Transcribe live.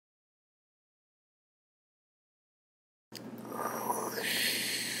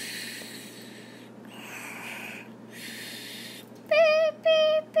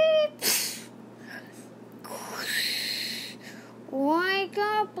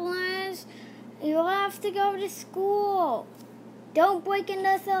You'll have to go to school. Don't break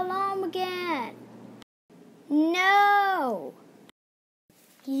another alarm again. No.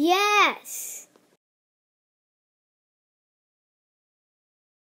 Yes.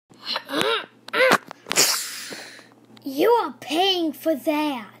 You are paying for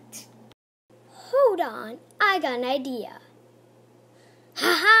that. Hold on, I got an idea.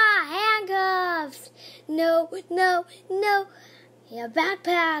 Ha-ha, handcuffs. No. Your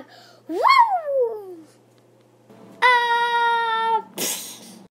backpack. Woo!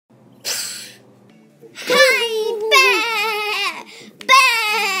 Hi, bear!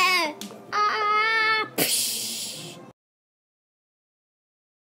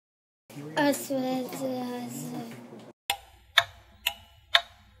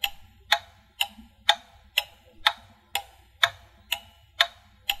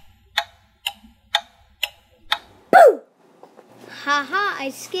 Boo! Haha, I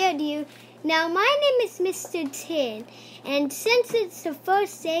scared you. Now, my name is Mr. Tin, and since it's the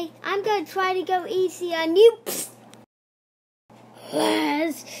first day, I'm going to try to go easy on you.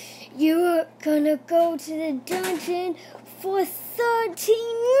 Laz, you're going to go to the dungeon for 13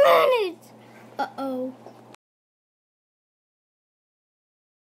 minutes. Uh-oh.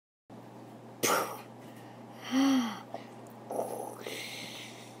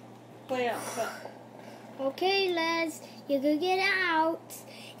 Play out. Okay, Laz, you can get out.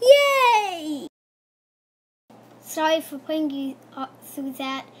 Yay! Sorry for putting you through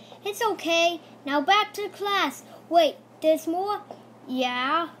that. It's okay. Now back to class. Wait, there's more?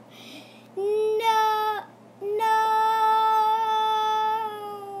 Yeah. No.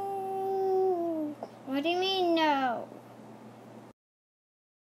 What do you mean, no?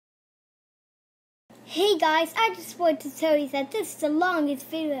 Hey guys, I just wanted to tell you that this is the longest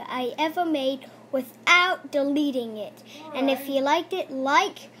video I ever made without deleting it. And if you liked it,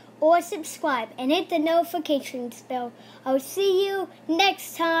 like or subscribe and hit the notifications bell. I'll see you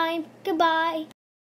next time. Goodbye.